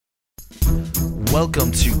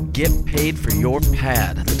Welcome to Get Paid for Your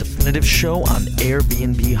Pad, the definitive show on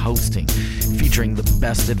Airbnb hosting, featuring the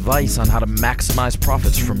best advice on how to maximize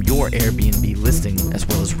profits from your Airbnb listing, as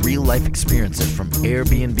well as real-life experiences from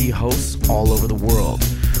Airbnb hosts all over the world.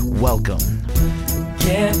 Welcome.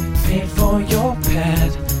 Get paid for your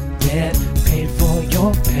pad. Get paid for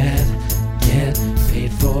your pad. Get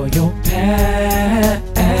paid for your pad.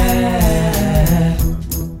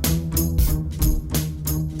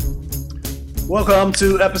 Welcome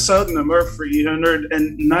to episode number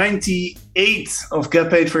 398 of Get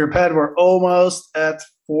Paid for Your Pad. We're almost at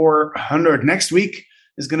 400. Next week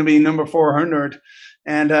is going to be number 400.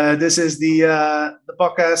 And this is the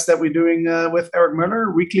podcast that we're doing with Eric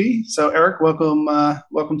Muller weekly. So Eric, welcome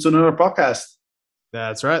to another podcast.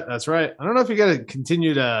 That's right. I don't know if you got to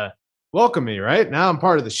continue to welcome me, right? Now I'm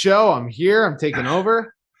part of the show. I'm here. I'm taking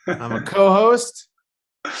over. I'm a co-host.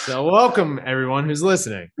 So welcome everyone who's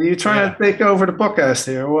listening. Are you trying to take over the podcast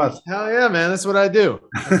here or what? Hell yeah, man. That's what I do.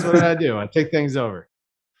 I take things over.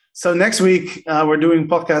 So next week we're doing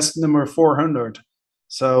podcast number 400.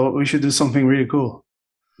 So we should do something really cool.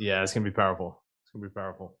 Yeah, it's going to be powerful.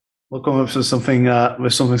 We'll come up with something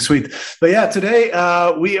sweet. But yeah, today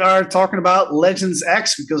we are talking about Legends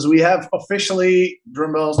X because we have officially,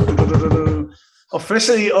 drumballs,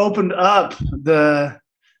 officially opened up the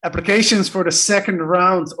applications for the second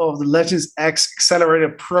round of the Legends X Accelerator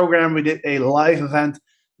program. We did a live event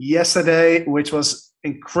yesterday, which was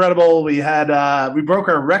incredible. We broke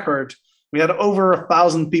our record. We had over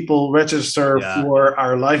 1,000 people register for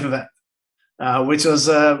our live event, which was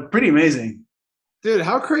pretty amazing. Dude,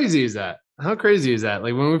 how crazy is that?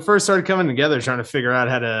 Like when we first started coming together, trying to figure out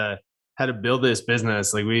how to build this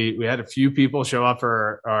business, like we had a few people show up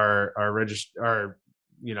for our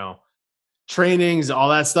trainings, all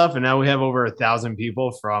that stuff. And now we have over 1,000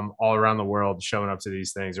 people from all around the world showing up to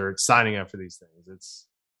these things or signing up for these things.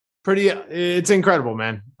 It's incredible,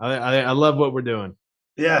 man. I love what we're doing.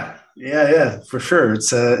 Yeah, for sure.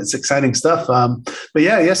 It's exciting stuff. But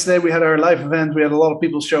yeah, yesterday we had our live event. We had a lot of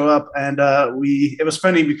people show up, and it was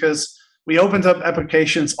funny because we opened up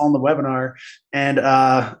applications on the webinar, and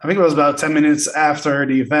I think it was about 10 minutes after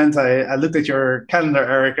the event. I looked at your calendar,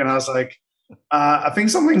 Eric, and I was like, I think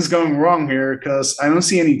something's going wrong here because I don't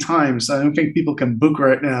see any times. I don't think people can book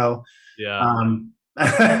right now. Yeah.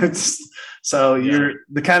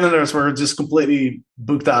 The calendars were just completely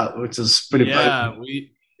booked out, which is pretty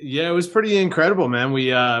funny. It was pretty incredible, man. We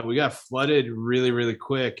got flooded really, really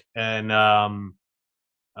quick. And I'm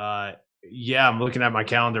looking at my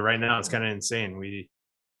calendar right now. It's kind of insane.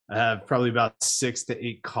 I have probably about 6 to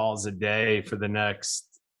 8 calls a day for the next,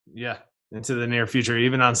 into the near future,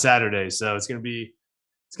 even on Saturday. So it's gonna be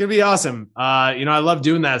awesome. I love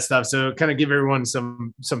doing that stuff. So kind of give everyone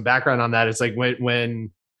some background on that. It's like when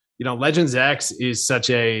Legends X is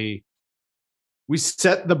we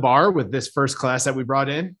set the bar with this first class that we brought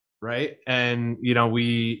in, right? And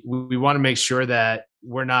we want to make sure that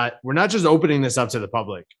we're not just opening this up to the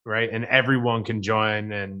public, right? And everyone can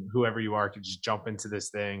join, and whoever you are can just jump into this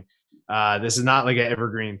thing. This is not like an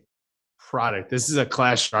evergreen product. This is a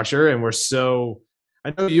class structure, and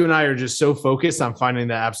I know you and I are just so focused on finding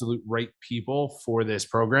the absolute right people for this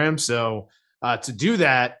program. So to do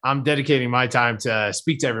that, I'm dedicating my time to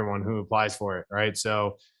speak to everyone who applies for it, right?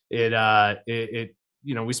 So we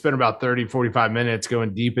spend about 30, 45 minutes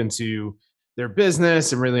going deep into their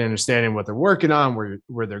business and really understanding what they're working on,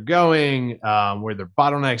 where they're going, where their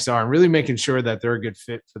bottlenecks are, and really making sure that they're a good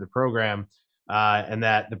fit for the program. And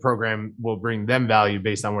that the program will bring them value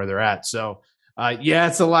based on where they're at. So,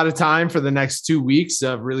 it's a lot of time for the next 2 weeks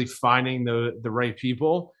of really finding the right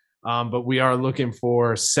people. But we are looking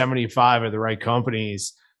for 75 of the right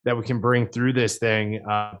companies that we can bring through this thing,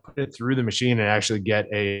 put it through the machine, and actually get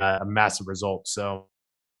a massive result. So,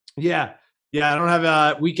 I don't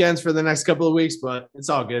have weekends for the next couple of weeks, but it's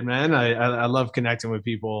all good, man. I love connecting with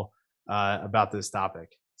people about this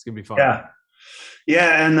topic. It's going to be fun.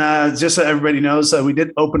 Yeah, and just so everybody knows, we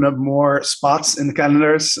did open up more spots in the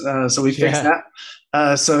calendars, so we fixed that.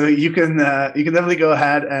 So you can definitely go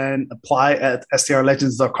ahead and apply at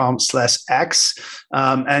strlegends.com/x.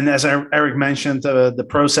 And as Eric mentioned, the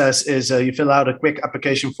process is you fill out a quick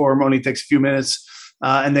application form, only takes a few minutes,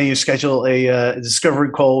 and then you schedule a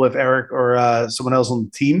discovery call with Eric or someone else on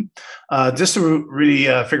the team, just to really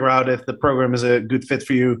figure out if the program is a good fit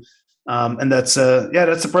for you. And that's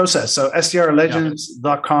the process. So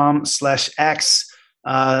strlegends.com/x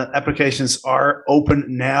applications are open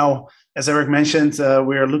now. As Eric mentioned,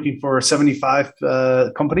 we are looking for 75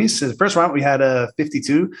 companies. So the first round we had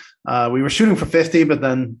 52. We were shooting for 50, but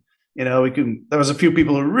then there was a few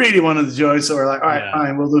people who really wanted to join, so we're like, all right,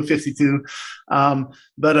 fine, we'll do 52.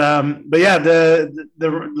 But yeah,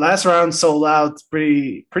 the last round sold out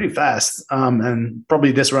pretty fast, and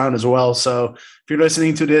probably this round as well. So if you're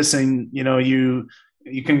listening to this and you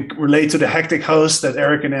can relate to the hectic host that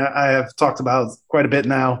Eric and I have talked about quite a bit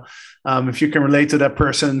now. If you can relate to that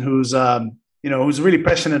person who's really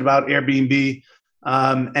passionate about Airbnb,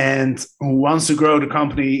 and who wants to grow the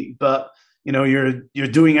company, but you're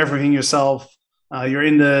doing everything yourself. You're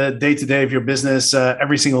in the day-to-day of your business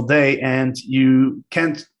every single day, and you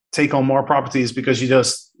can't take on more properties because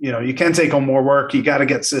you can't take on more work. You got to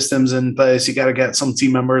get systems in place. You got to get some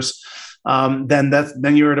team members.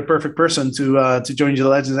 Then you're the perfect person to join the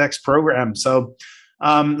Legends X program. So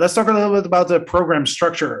let's talk a little bit about the program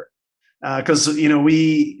structure, because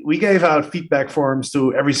we gave out feedback forms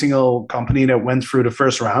to every single company that went through the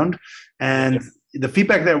first round, and the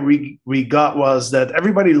feedback that we got was that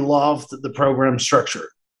everybody loved the program structure.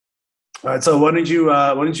 All right, so why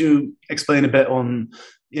don't you explain a bit on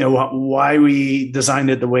why we designed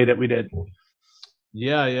it the way that we did?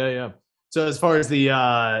 Yeah. So as far as the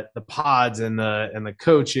pods and the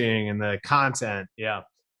coaching and the content, yeah.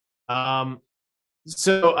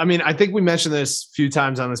 So I mean, I think we mentioned this a few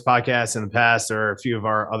times on this podcast in the past, or a few of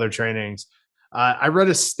our other trainings. I read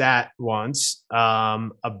a stat once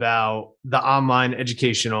about the online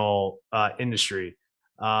educational industry,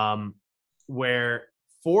 where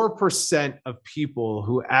 4% of people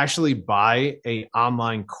who actually buy a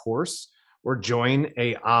online course or join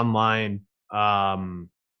a online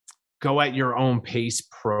go at your own pace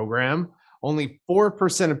program, only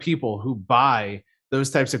 4% of people who buy those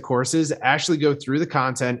types of courses actually go through the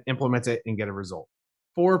content, implement it, and get a result.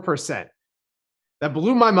 4%. That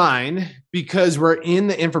blew my mind, because we're in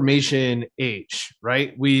the information age,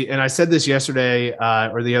 right? And I said this yesterday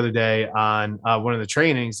or the other day on one of the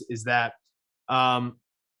trainings, is that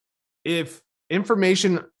if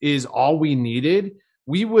information is all we needed,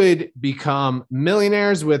 we would become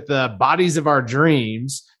millionaires with the bodies of our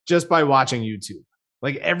dreams just by watching YouTube.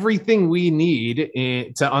 Like, everything we need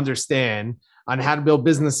to understand on how to build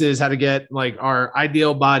businesses, how to get like our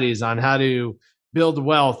ideal bodies, on how to build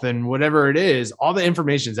wealth and whatever it is, all the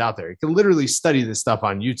information's out there. You can literally study this stuff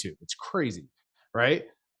on YouTube. It's crazy, right?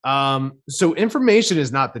 So information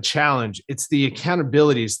is not the challenge. It's the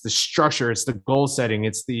accountability, it's the structure, it's the goal setting,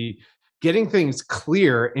 it's the getting things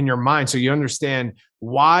clear in your mind so you understand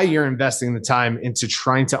why you're investing the time into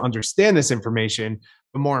trying to understand this information.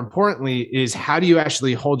 But more importantly is, how do you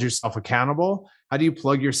actually hold yourself accountable? How do you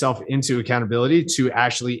plug yourself into accountability to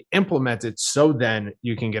actually implement it so then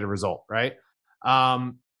you can get a result, right?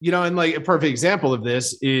 And like a perfect example of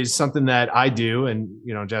this is something that I do, and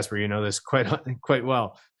Jasper, this quite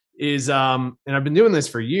well, is and I've been doing this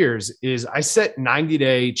for years, is I set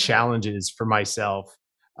 90-day challenges for myself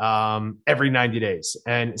every 90 days,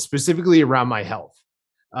 and specifically around my health,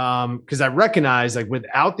 because I recognize, like,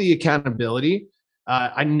 without the accountability,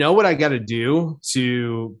 I know what I got to do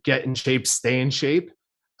to get in shape, stay in shape,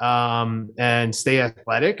 and stay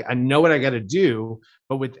athletic. I know what I got to do,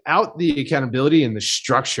 but without the accountability and the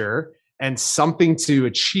structure and something to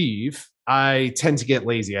achieve, I tend to get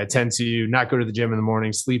lazy. I tend to not go to the gym in the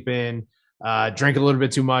morning, sleep in, drink a little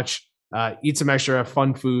bit too much, eat some extra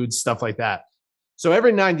fun foods, stuff like that. So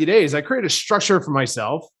every 90 days, I create a structure for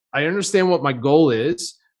myself. I understand what my goal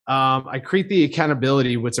is. I create the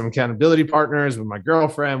accountability with some accountability partners, with my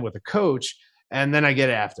girlfriend, with a coach, and then I get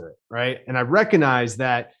after it, right? And I recognize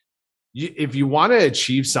that if you want to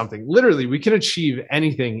achieve something, literally, we can achieve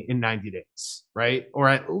anything in 90 days, right? Or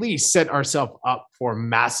at least set ourselves up for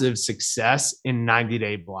massive success in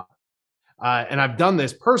 90-day block. And I've done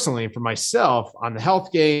this personally for myself on the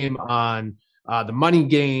health game, on the money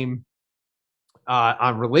game,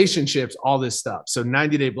 on relationships, all this stuff. So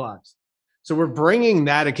 90-day blocks. So we're bringing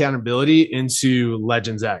that accountability into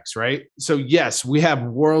Legends X, right? So yes, we have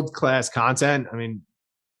world-class content. I mean,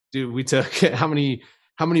 dude, we took how many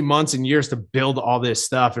months and years to build all this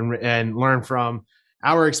stuff and learn from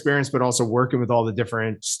our experience, but also working with all the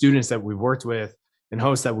different students that we've worked with and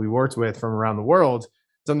hosts that we worked with from around the world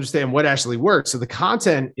to understand what actually works. So the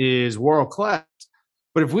content is world-class,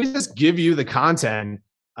 but if we just give you the content,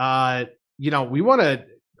 we want to,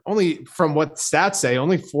 only from what stats say,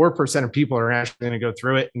 only 4% of people are actually going to go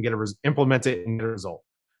through it and implement it and get a result,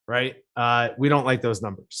 right? We don't like those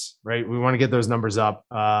numbers, right? We want to get those numbers up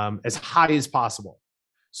as high as possible.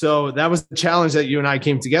 So that was the challenge that you and I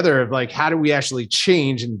came together of, like, how do we actually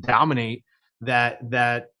change and dominate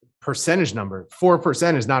that percentage number?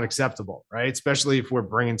 4% is not acceptable, right? Especially if we're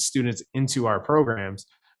bringing students into our programs.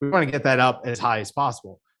 We want to get that up as high as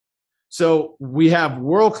possible. So we have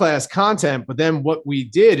world-class content, but then what we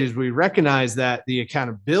did is we recognized that the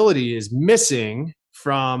accountability is missing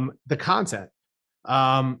from the content.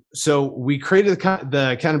 So we created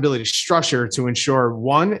the accountability structure to ensure,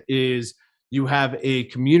 one is you have a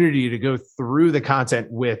community to go through the content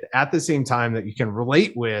with at the same time that you can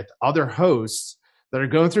relate with other hosts that are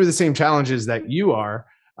going through the same challenges that you are,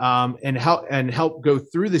 and help go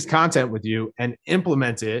through this content with you and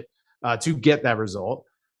implement it to get that result.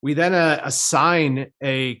 We then assign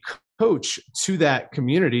a coach to that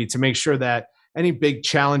community to make sure that any big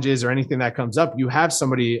challenges or anything that comes up, you have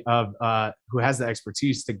somebody who has the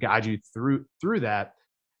expertise to guide you through that.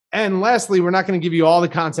 And lastly, we're not going to give you all the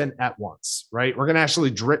content at once, right? We're going to actually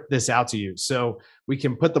drip this out to you so we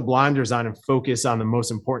can put the blinders on and focus on the most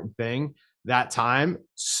important thing that time,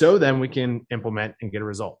 so then we can implement and get a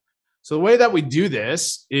result. So the way that we do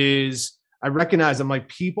this is I recognize I'm like,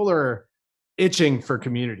 people are itching for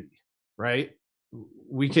community, right?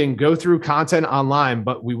 We can go through content online,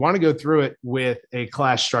 but we want to go through it with a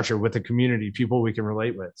class structure, with a community, people we can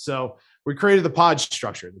relate with. So we created the pod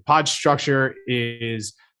structure. The pod structure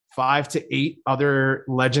is 5 to 8 other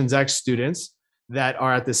Legends X students that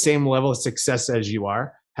are at the same level of success as you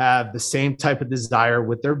are, have the same type of desire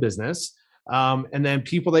with their business, and then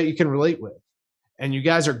people that you can relate with. And you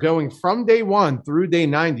guys are going from day 1 through day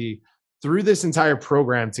 90 through this entire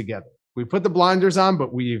program together. We put the blinders on,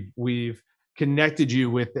 but we've connected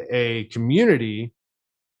you with a community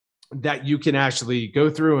that you can actually go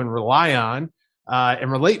through and rely on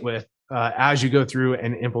and relate with as you go through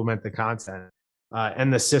and implement the content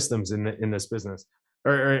and the systems in this business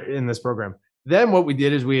or in this program. Then what we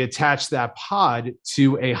did is we attached that pod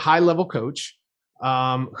to a high-level coach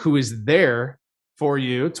who is there for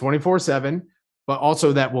you 24/7, but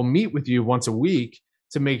also that will meet with you once a week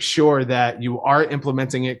to make sure that you are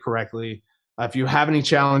implementing it correctly. If you have any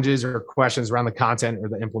challenges or questions around the content or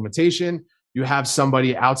the implementation, you have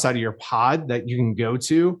somebody outside of your pod that you can go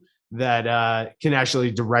to that can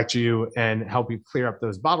actually direct you and help you clear up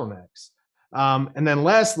those bottlenecks. And then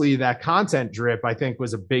lastly, that content drip, I think,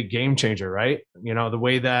 was a big game changer, right? You know, the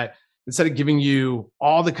way that instead of giving you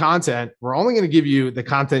all the content, we're only going to give you the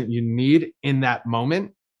content you need in that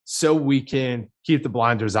moment so we can keep the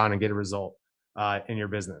blinders on and get a result in your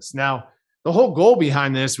business. Now, the whole goal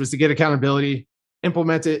behind this was to get accountability,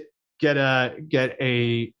 implement it, get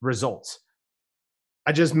a result.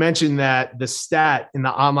 I just mentioned that the stat in the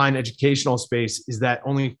online educational space is that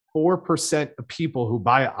only 4% of people who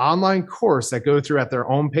buy an online course that go through at their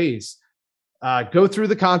own pace go through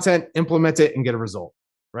the content, implement it, and get a result,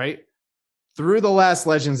 right? Through the last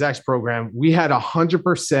Legends X program, we had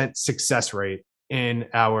 100% success rate in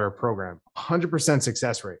our program, 100%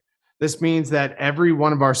 success rate. This means that every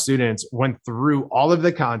one of our students went through all of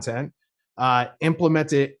the content,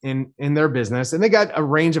 implemented in their business, and they got a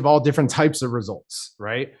range of all different types of results,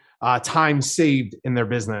 right? Time saved in their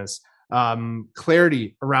business,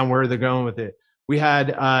 clarity around where they're going with it. We had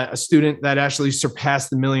a student that actually surpassed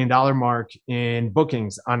the $1 million mark in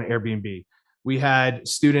bookings on Airbnb. We had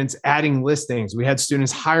students adding listings. We had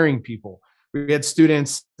students hiring people. We had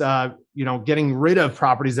students, getting rid of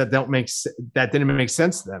properties that didn't make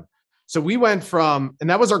sense to them. So we went from, and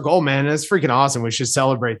that was our goal, man. And it's freaking awesome. We should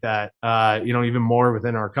celebrate that, even more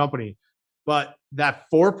within our company. But that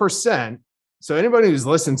 4%. So anybody who's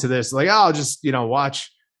listened to this, like, I'll just,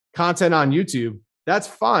 watch content on YouTube. That's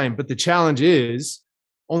fine. But the challenge is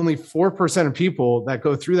only 4% of people that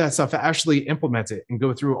go through that stuff actually implement it and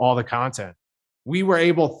go through all the content. We were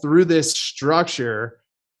able, through this structure,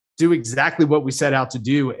 do exactly what we set out to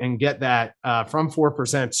do and get that from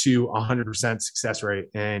 4% to 100% success rate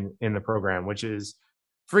in the program, which is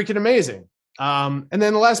freaking amazing. And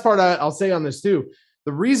then the last part I'll say on this too,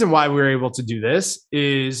 the reason why we were able to do this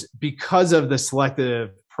is because of the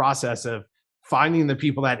selective process of finding the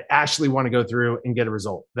people that actually want to go through and get a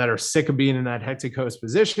result, that are sick of being in that hectic host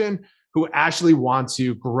position, who actually want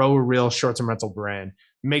to grow a real short-term rental brand,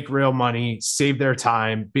 make real money, save their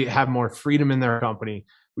time, have more freedom in their company.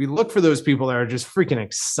 We look for those people that are just freaking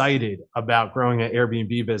excited about growing an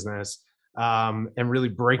Airbnb business and really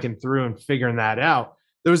breaking through and figuring that out.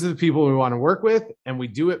 Those are the people we want to work with, and we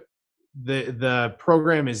do it. The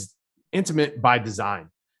program is intimate by design.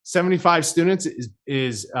 75 students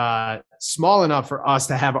is small enough for us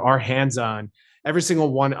to have our hands on every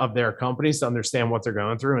single one of their companies to understand what they're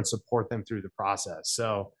going through and support them through the process.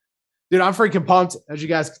 So, dude, I'm freaking pumped. As you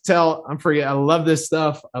guys can tell, I love this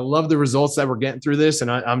stuff. I love the results that we're getting through this. And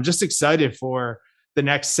I'm just excited for the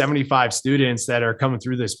next 75 students that are coming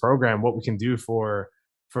through this program, what we can do for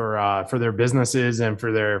their businesses and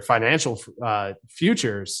for their financial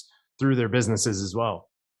futures through their businesses as well.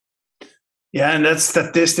 Yeah, and that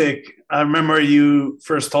statistic, I remember you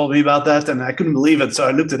first told me about that, and I couldn't believe it. So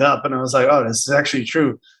I looked it up, and I was like, "Oh, this is actually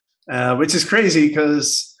true," which is crazy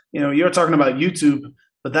because you're talking about YouTube,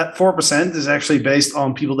 but that 4% is actually based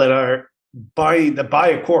on people that are buy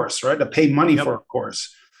a course, right? That pay money Yep. for a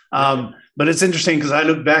course. But it's interesting because I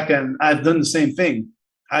look back and I've done the same thing.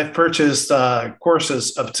 I've purchased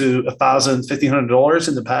courses up to $1,000, $1,500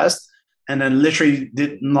 in the past, and then literally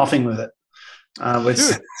did nothing with it, which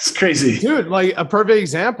Dude, is crazy. Dude, like a perfect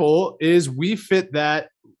example is we fit that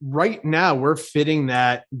right now. We're fitting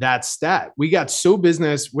that stat. We got so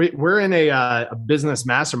business. We're in a business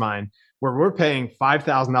mastermind where we're paying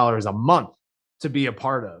 $5,000 a month to be a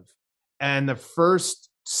part of. And the first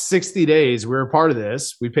 60 days we were a part of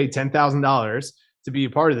this, we paid $10,000 to be a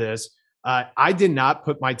part of this. I did not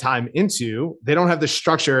put my time into. They don't have the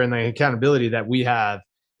structure and the accountability that we have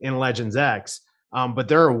in Legends X. But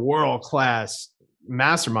they're a world-class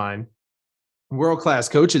mastermind, world-class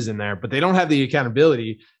coaches in there, but they don't have the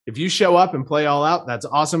accountability. If you show up and play all out, that's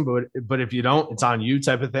awesome. But if you don't, it's on you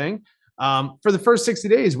type of thing. For the first 60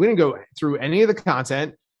 days, we didn't go through any of the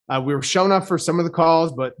content. We were showing up for some of the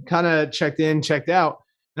calls, but kind of checked in, checked out.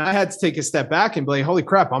 And I had to take a step back and be like, holy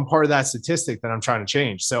crap, I'm part of that statistic that I'm trying to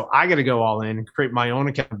change. So I got to go all in and create my own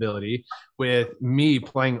accountability with me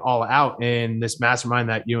playing all out in this mastermind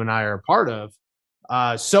that you and I are a part of.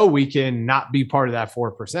 So we can not be part of that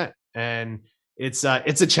 4%. And it's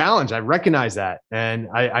a challenge. I recognize that. And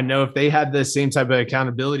I know if they had the same type of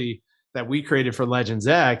accountability that we created for Legends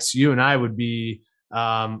X, you and I would be,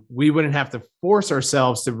 we wouldn't have to force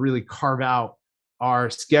ourselves to really carve out our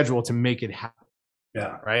schedule to make it happen.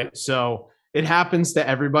 Yeah. Right. So it happens to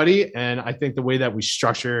everybody. And I think the way that we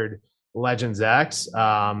structured Legends X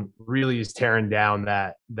really is tearing down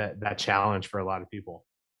that challenge for a lot of people.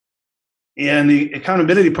 Yeah, and the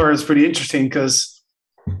accountability part is pretty interesting because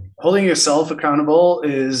holding yourself accountable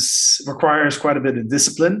requires quite a bit of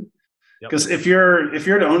discipline. Because if you're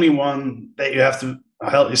the only one that you have to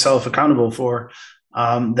hold yourself accountable for,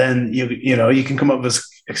 then you can come up with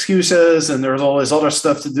excuses, and there's always other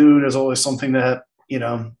stuff to do. There's always something that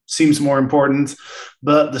seems more important.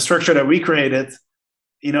 But the structure that we created,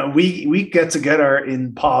 we get together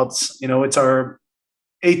in pods. It's our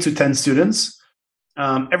 8 to 10 students.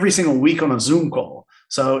 Every single week on a Zoom call.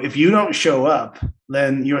 So if you don't show up,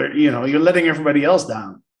 then you're letting everybody else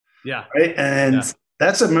down. Yeah. Right. And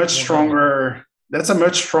that's a much stronger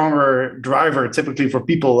driver typically for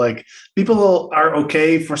people. Like, people are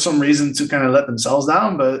okay for some reason to kind of let themselves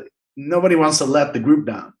down, but nobody wants to let the group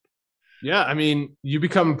down. Yeah. I mean, you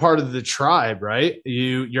become part of the tribe, right?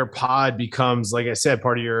 Your pod becomes, like I said,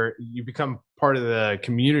 you become part of the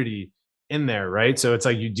community in there, right? So it's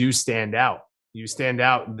like you do stand out. You stand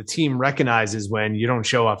out. The team recognizes when you don't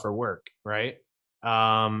show up for work, right?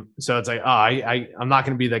 So it's like, I'm not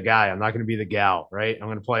going to be the guy. I'm not going to be the gal, right? I'm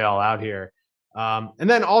going to play all out here. And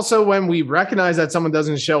then also when we recognize that someone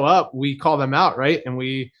doesn't show up, we call them out, right? And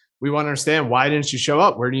we want to understand, why didn't you show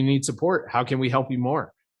up? Where do you need support? How can we help you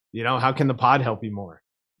more? How can the pod help you more?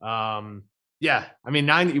 Yeah, I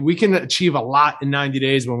mean, we can achieve a lot in 90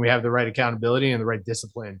 days when we have the right accountability and the right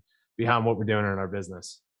discipline behind what we're doing in our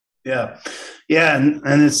business. Yeah. And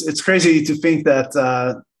it's crazy to think that,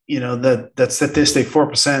 that statistic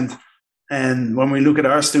 4%. And when we look at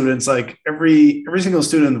our students, like every single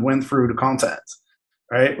student went through the content,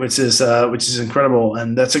 right? Which is incredible.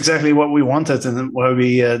 And that's exactly what we wanted and why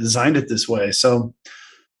we designed it this way. So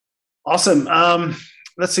awesome.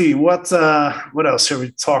 Let's see, what else should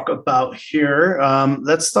we talk about here?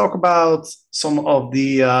 Let's talk about some of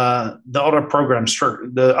the other program structure,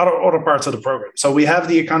 the other parts of the program. So we have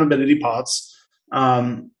the accountability pods.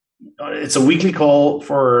 It's a weekly call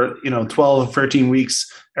for 12 or 13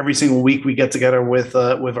 weeks. Every single week we get together with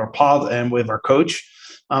our pod and with our coach.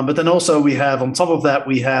 But then also we have, on top of that,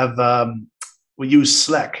 we use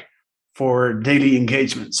Slack for daily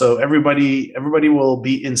engagement. So everybody will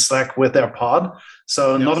be in Slack with their pod.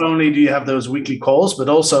 So not only do you have those weekly calls, but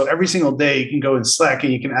also every single day you can go in Slack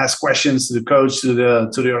and you can ask questions to the coach, to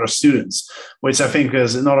the other students, which I think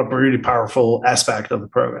is another really powerful aspect of the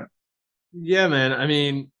program. Yeah, man. I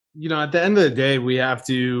mean, at the end of the day, we have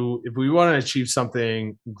to, if we want to achieve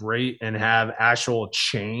something great and have actual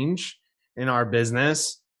change in our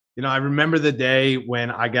business, I remember the day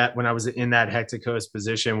when I was in that hectic host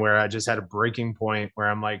position where I just had a breaking point where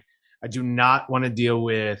I'm like, I do not want to deal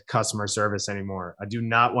with customer service anymore. I do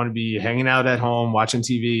not want to be hanging out at home, watching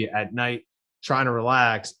TV at night, trying to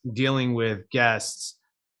relax, dealing with guests,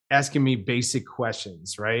 asking me basic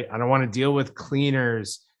questions, right? I don't want to deal with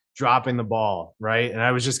cleaners dropping the ball, right? And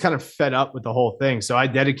I was just kind of fed up with the whole thing. So I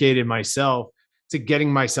dedicated myself to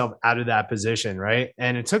getting myself out of that position, right?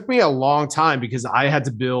 And it took me a long time because I had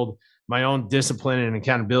to build my own discipline and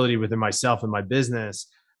accountability within myself and my business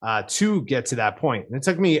to get to that point. And it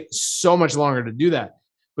took me so much longer to do that.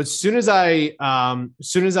 But as soon as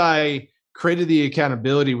I created the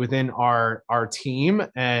accountability within our team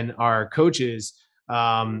and our coaches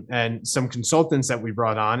and some consultants that we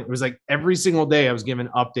brought on, it was like every single day I was given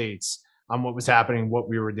updates on what was happening, what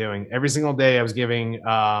we were doing. Every single day I was giving,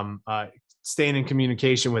 staying in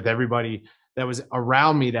communication with everybody that was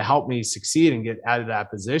around me to help me succeed and get out of that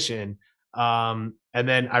position. And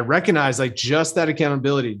then I recognized like just that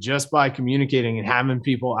accountability, just by communicating and having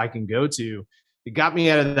people I can go to, it got me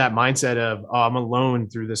out of that mindset of, oh, I'm alone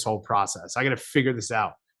through this whole process. I got to figure this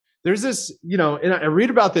out. There's this, and I read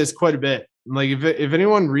about this quite a bit. Like if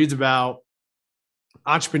anyone reads about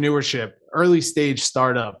entrepreneurship, early stage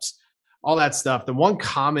startups, all that stuff, the one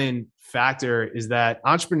common factor is that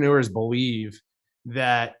entrepreneurs believe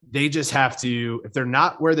that they just have to, if they're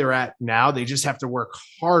not where they're at now, they just have to work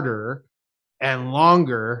harder and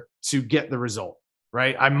longer to get the result,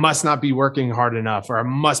 right? I must not be working hard enough, or I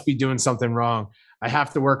must be doing something wrong. I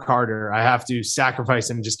have to work harder. I have to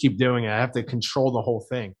sacrifice and just keep doing it. I have to control the whole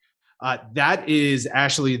thing. That is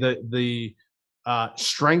actually the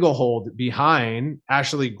stranglehold behind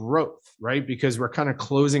actually growth, right? Because we're kind of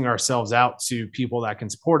closing ourselves out to people that can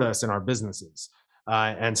support us in our businesses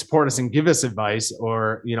and support us and give us advice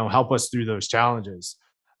or, help us through those challenges.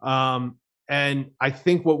 And I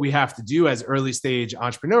think what we have to do as early stage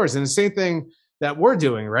entrepreneurs, and the same thing that we're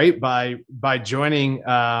doing, right? By joining,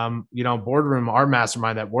 Boardroom, our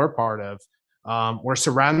mastermind that we're part of, we're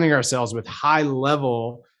surrounding ourselves with high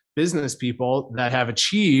level business people that have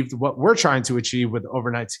achieved what we're trying to achieve with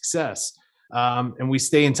overnight success. And we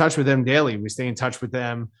stay in touch with them daily. We stay in touch with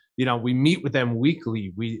them. We meet with them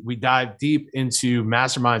weekly. We dive deep into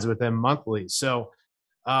masterminds with them monthly. So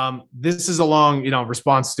this is a long,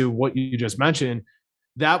 response to what you just mentioned.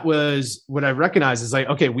 That was what I recognized is like,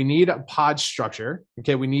 okay, we need a pod structure.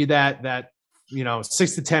 Okay. We need that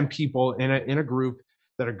 6 to 10 people in a group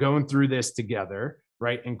that are going through this together,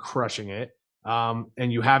 right? And crushing it.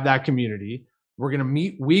 And you have that community. We're going to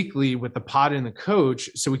meet weekly with the pod and the coach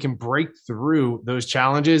so we can break through those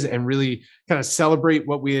challenges and really kind of celebrate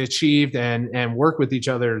what we achieved and work with each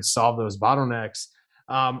other to solve those bottlenecks.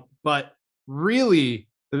 But really,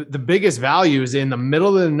 the biggest value is in the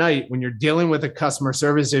middle of the night when you're dealing with a customer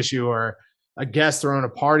service issue or a guest throwing a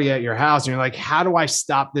party at your house. And you're like, how do I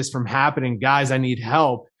stop this from happening? Guys, I need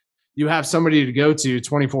help. You have somebody to go to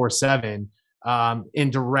 24/7 in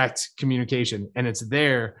direct communication, and it's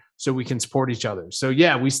there so we can support each other. So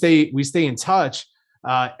yeah, we stay in touch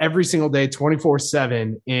every single day,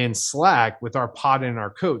 24/7 in Slack with our pod and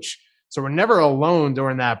our coach. So we're never alone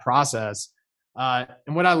during that process.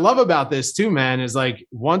 And what I love about this too, man, is like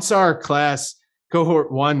once our class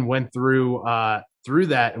cohort 1 went through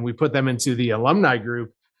that and we put them into the alumni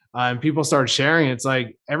group and people started sharing, it's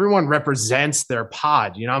like everyone represents their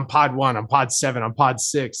pod. I'm pod 1, I'm pod 7, I'm pod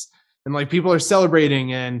 6. And like people are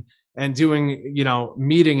celebrating and doing,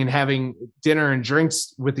 meeting and having dinner and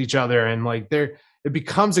drinks with each other. And like it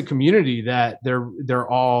becomes a community that they're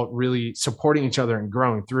all really supporting each other and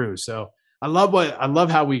growing through. So I love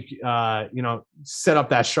how we, set up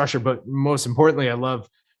that structure, but most importantly, I love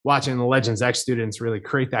watching the Legends X students really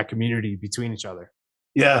create that community between each other.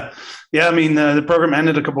 Yeah. I mean, the program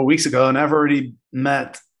ended a couple of weeks ago and I've already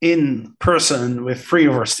met in person with 3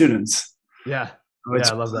 of our students. Yeah.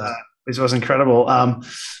 I love that. Which was incredible.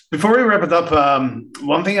 Before we wrap it up,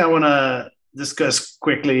 one thing I want to discuss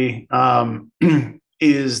quickly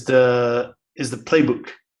is the playbook,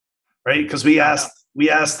 right? Because we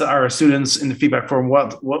asked our students in the feedback form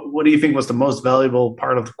what do you think was the most valuable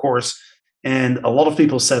part of the course, and a lot of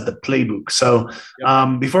people said the playbook. So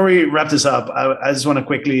before we wrap this up, I just want to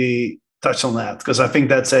quickly touch on that because I think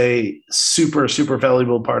that's a super, super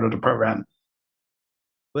valuable part of the program.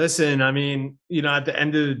 Listen, I mean, at the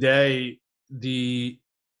end of the day,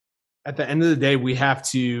 we have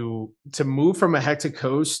to move from a hectic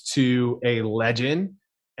host to a legend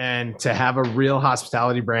and to have a real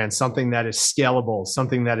hospitality brand, something that is scalable,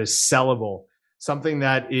 something that is sellable, something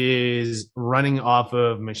that is running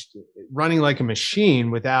like a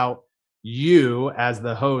machine without you as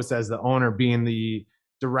the host, as the owner, being the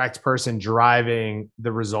direct person driving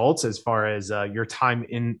the results as far as your time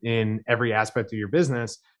in every aspect of your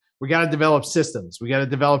business. We got to develop systems. We got to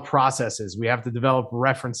develop processes. We have to develop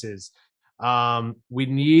references. We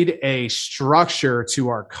need a structure to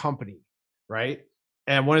our company, right?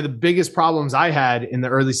 And one of the biggest problems I had in the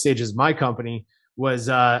early stages of my company was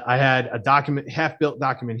I had a document, half-built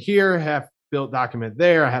document here, half-built document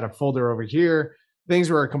there. I had a folder over here. things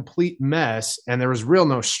were a complete mess and there was real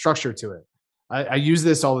no structure to it. I use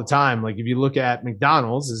this all the time. Like if you look at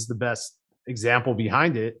McDonald's is the best example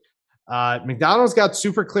behind it. McDonald's got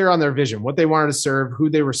super clear on their vision, what they wanted to serve, who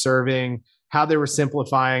they were serving, how they were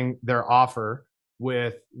simplifying their offer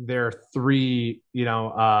with their three,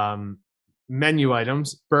 menu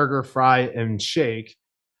items: burger, fry, and shake.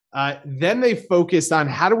 Then they focused on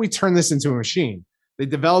how do we turn this into a machine. They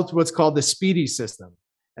developed what's called the Speedy system.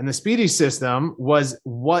 And the Speedy system was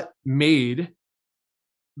what made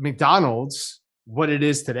McDonald's what it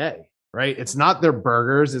is today, right? It's not their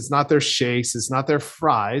burgers. It's not their shakes. It's not their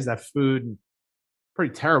fries. That food,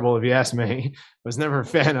 pretty terrible if you ask me. I was never a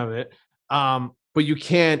fan of it. But you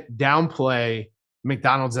can't downplay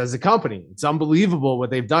McDonald's as a company. It's unbelievable what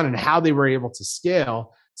they've done and how they were able to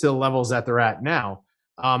scale to the levels that they're at now.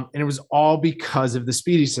 And it was all because of the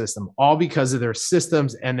Speedy system, all because of their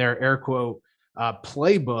systems and their air quote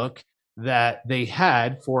playbook that they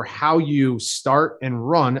had for how you start and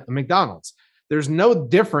run a McDonald's. There's no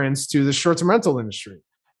difference to the short-term rental industry.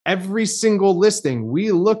 Every single listing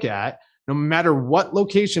we look at, no matter what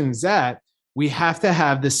location it's at, we have to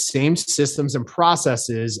have the same systems and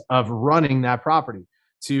processes of running that property,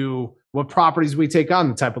 to what properties we take on,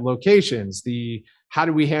 the type of locations, the how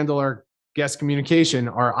do we handle our guest communication,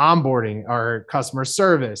 our onboarding, our customer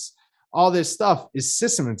service. All this stuff is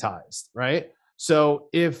systematized, right? So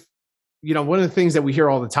if, one of the things that we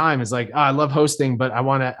hear all the time is like, I love hosting, but I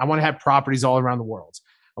want to have properties all around the world.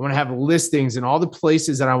 I want to have listings in all the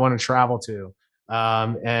places that I want to travel to,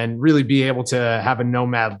 and really be able to have a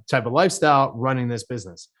nomad type of lifestyle running this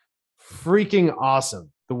business. Freaking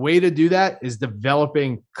awesome. The way to do that is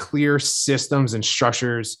developing clear systems and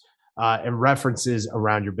structures and references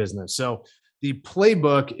around your business. So the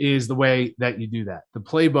playbook is the way that you do that. The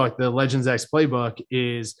playbook, the Legends X playbook,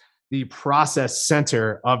 is the process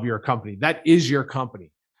center of your company. That is your company.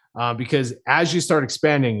 Because as you start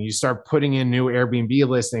expanding, you start putting in new Airbnb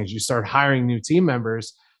listings, you start hiring new team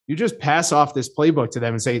members, you just pass off this playbook to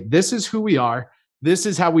them and say, this is who we are. This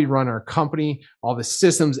is how we run our company. All the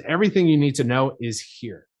systems, everything you need to know is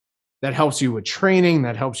here. That helps you with training.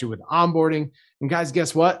 That helps you with onboarding. And guys,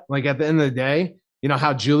 guess what? Like at the end of the day,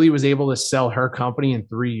 how Julie was able to sell her company in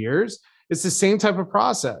 3 years? It's the same type of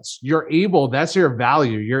process. That's your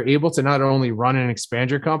value. You're able to not only run and expand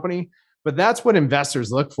your company, but that's what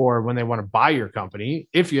investors look for when they want to buy your company,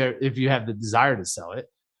 if you have the desire to sell it.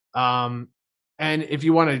 And if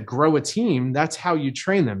you want to grow a team, that's how you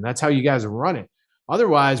train them. That's how you guys run it.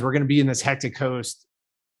 Otherwise, we're going to be in this hectic host,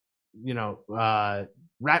 rat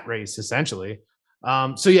race, essentially.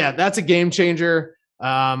 So yeah, that's a game changer.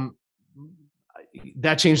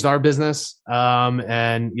 That changed our business.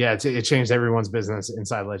 And yeah, it changed everyone's business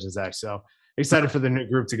inside Legends X. So excited for the new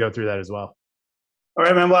group to go through that as well. All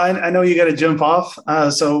right, man. Well, I know you got to jump off.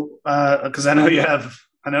 Because I know you have,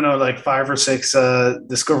 I don't know, like 5 or 6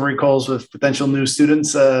 discovery calls with potential new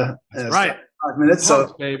students. Right. 5 minutes.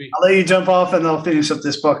 So baby. I'll let you jump off and I'll finish up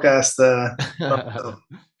this podcast. All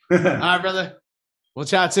right, brother. We'll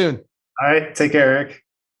chat soon. All right. Take care, Eric.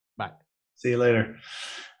 Bye. See you later.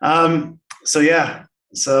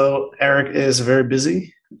 So Eric is very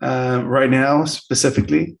busy right now,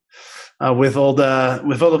 specifically with all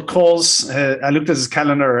the calls. I looked at his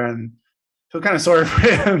calendar and feel kind of sorry for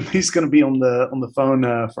him. He's going to be on the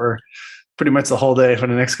phone for pretty much the whole day for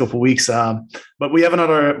the next couple of weeks. But we have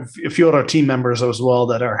a few other team members as well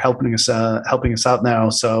that are helping us out now,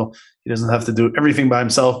 so he doesn't have to do everything by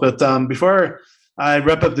himself. But before I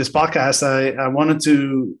wrap up this podcast, I wanted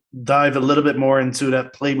to dive a little bit more into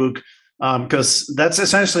that playbook. Because that's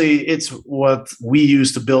essentially, it's what we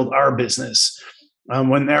use to build our business.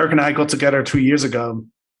 When Eric and I got together 2 years ago,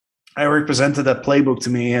 Eric presented that playbook to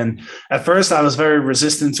me. And at first I was very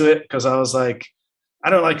resistant to it because I was like,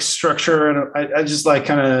 I don't like structure. And I just like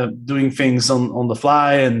kind of doing things on the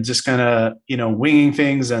fly and just kind of, winging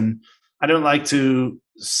things. And I don't like to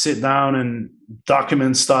sit down and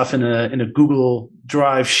document stuff in a Google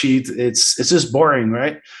Drive sheet. It's just boring,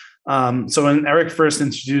 right? So when Eric first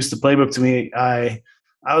introduced the playbook to me,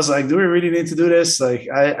 I was like, do we really need to do this? Like,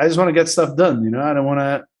 I just want to get stuff done. I don't want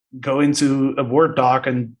to go into a Word doc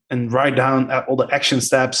and write down all the action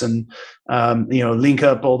steps and, link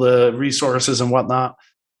up all the resources and whatnot.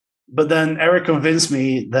 But then Eric convinced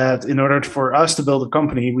me that in order for us to build a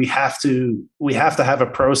company, we have to have a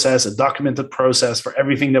process, a documented process for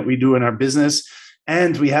everything that we do in our business.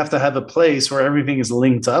 And we have to have a place where everything is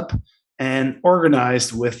linked up and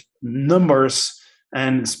organized with numbers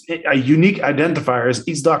and a unique identifiers.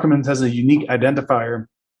 Each document has a unique identifier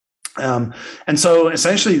And so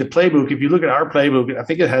essentially the playbook, if you look at our playbook, I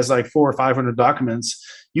think it has like 400 or 500 documents.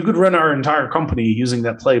 You could run our entire company using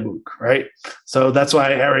that playbook, right? So that's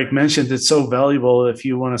why Eric mentioned it's so valuable if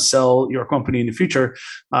you want to sell your company in the future,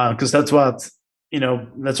 because that's what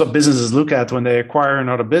businesses look at when they acquire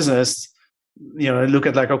another business. They look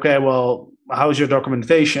at like, okay, well, how's your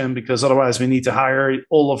documentation? Because otherwise we need to hire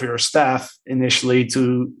all of your staff initially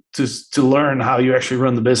to learn how you actually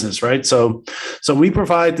run the business, right? So we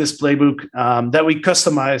provide this playbook that we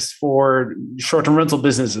customized for short-term rental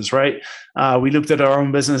businesses, right? We looked at our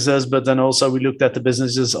own businesses, but then also we looked at the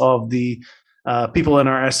businesses of the people in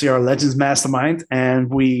our STR Legends Mastermind, and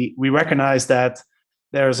we recognize that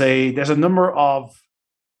there's a number of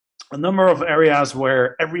areas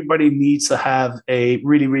where everybody needs to have a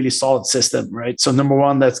really, really solid system, right? So number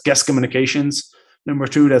one, that's guest communications. Number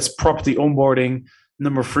two, that's property onboarding.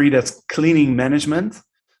 Number three, that's cleaning management.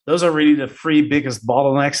 Those are really the three biggest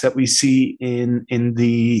bottlenecks that we see in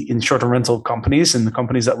short-term rental companies and the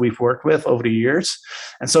companies that we've worked with over the years.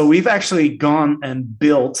 And so we've actually gone and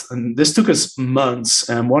built, and this took us months.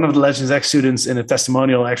 And one of the Legends X students in a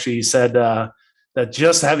testimonial actually said, that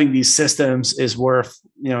just having these systems is worth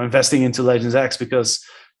investing into Legends X, because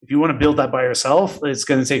if you want to build that by yourself, it's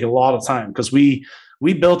going to take a lot of time, because we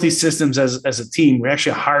built these systems as a team. We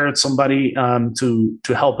actually hired somebody to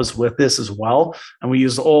help us with this as well, and we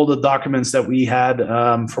used all the documents that we had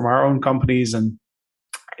from our own companies, and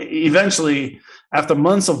eventually, after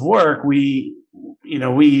months of work, we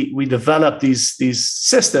developed these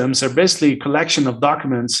systems. They're basically a collection of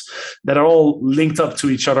documents that are all linked up to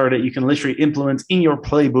each other that you can literally implement in your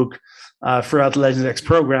playbook throughout the Legends X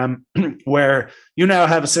program, where you now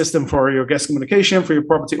have a system for your guest communication, for your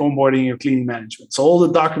property onboarding, your cleaning management. So all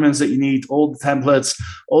the documents that you need, all the templates,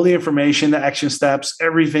 all the information, the action steps,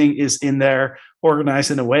 everything is in there,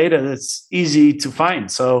 organized in a way that it's easy to find.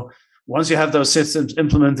 So once you have those systems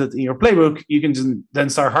implemented in your playbook, you can then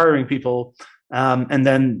start hiring people. And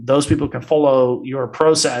then those people can follow your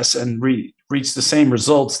process and reach the same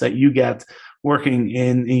results that you get working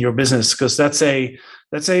in your business. Because that's a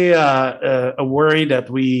worry that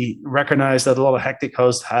we recognize that a lot of hectic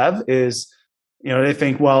hosts have is, they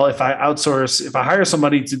think, well, if I hire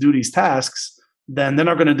somebody to do these tasks, then they're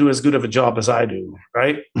not going to do as good of a job as I do,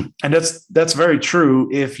 right? And that's very true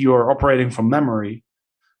if you're operating from memory,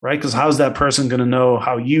 right? Because how's that person going to know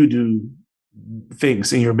how you do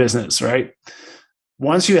things in your business, right?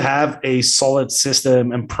 Once you have a solid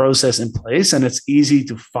system and process in place, and it's easy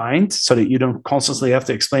to find, so that you don't constantly have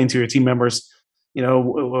to explain to your team members,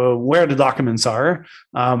 where the documents are.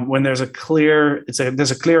 When there's a clear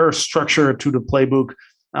structure to the playbook,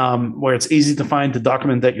 where it's easy to find the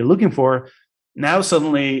document that you're looking for. Now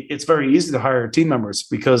suddenly it's very easy to hire team members,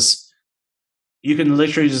 because you can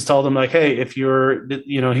literally just tell them like, hey, if you're,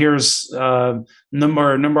 here's number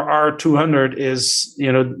R200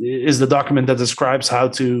 is the document that describes how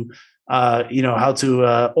to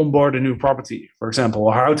onboard a new property, for example,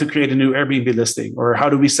 or how to create a new Airbnb listing, or how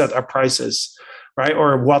do we set our prices, right?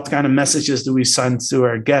 Or what kind of messages do we send to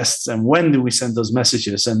our guests, and when do we send those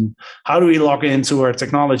messages, and how do we log into our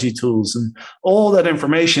technology tools, and all that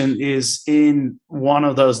information is in one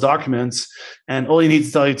of those documents. And all you need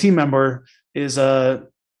to tell your team member is how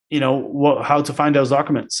to find those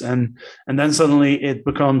documents, and then suddenly it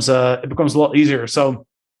becomes a lot easier. So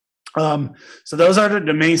those are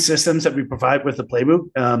the main systems that we provide with the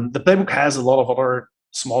playbook. The playbook has a lot of other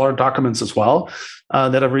smaller documents as well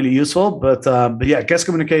that are really useful, but yeah, guest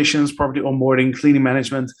communications, property onboarding, cleaning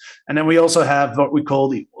management, and then we also have what we call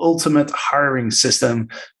the ultimate hiring system,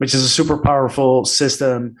 which is a super powerful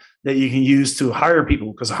system that you can use to hire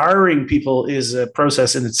people, because hiring people is a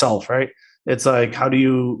process in itself, right? It's like, how do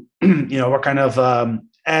you, what kind of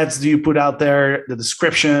ads do you put out there? The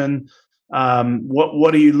description,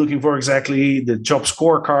 what are you looking for exactly? The job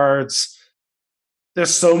scorecards.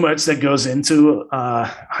 There's so much that goes into,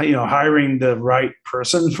 hiring the right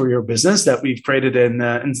person for your business, that we've created an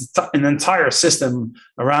entire system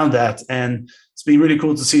around that. And it's been really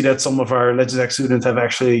cool to see that some of our Legends X students have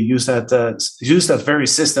actually used that very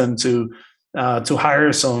system to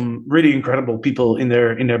hire some really incredible people in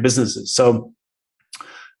their businesses. So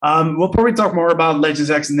we'll probably talk more about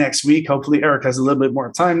Legends X next week. Hopefully Eric has a little bit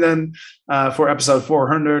more time then for episode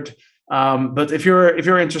 400. But if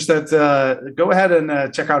you're interested, go ahead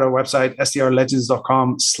and check out our website,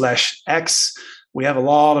 strlegends.com/X. We have a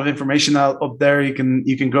lot of information up there. You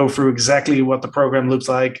can go through exactly what the program looks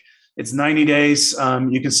like. It's 90 days.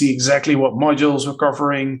 You can see exactly what modules we're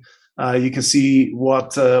covering. You can see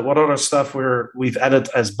what other stuff we've added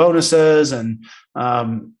as bonuses, and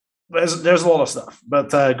there's a lot of stuff, but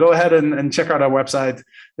go ahead and check out our website.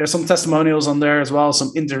 There's some testimonials on there as well,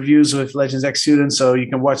 some interviews with Legends X students, so you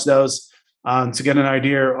can watch those to get an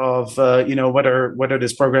idea of whether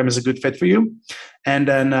this program is a good fit for you. And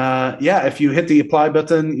then if you hit the apply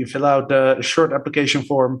button, you fill out a short application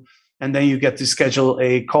form, and then you get to schedule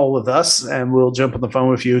a call with us, and we'll jump on the phone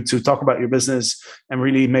with you to talk about your business and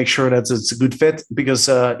really make sure that it's a good fit. Because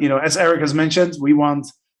as Eric has mentioned, we want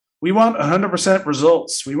 100%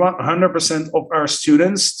 results. We want 100% of our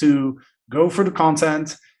students to go through the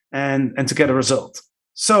content and to get a result.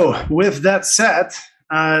 So with that said,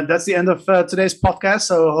 that's the end of today's podcast.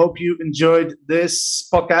 So I hope you enjoyed this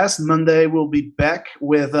podcast. Monday we'll be back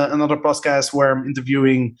with another podcast where I'm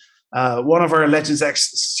interviewing one of our Legends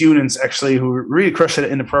X students, actually, who really crushed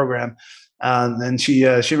it in the program. And she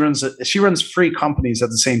runs 3 companies at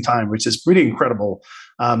the same time, which is pretty incredible.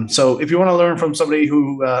 So if you want to learn from somebody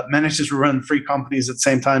who manages to run 3 companies at the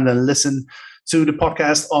same time, then listen to the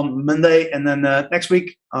podcast on Monday. And then next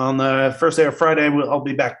week on Thursday or Friday, I'll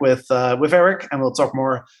be back with Eric, and we'll talk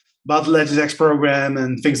more about the Legends X program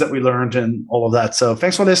and things that we learned and all of that. So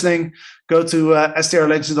thanks for listening. Go to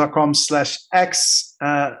strlegends.com/X,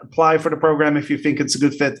 apply for the program if you think it's a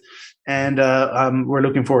good fit. And we're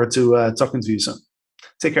looking forward to talking to you soon.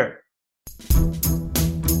 Take care.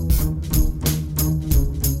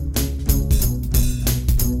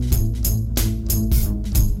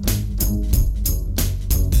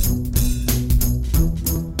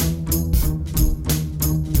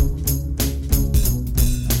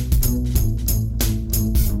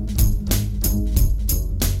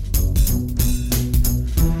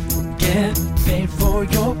 Get paid for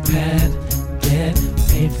your pad. Get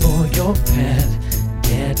paid for your pad.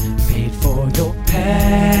 Get paid for your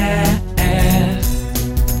pad.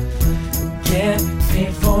 Get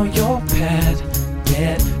paid for your pad.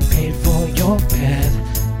 Get paid for your pad.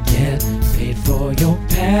 Get paid for your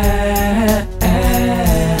pad.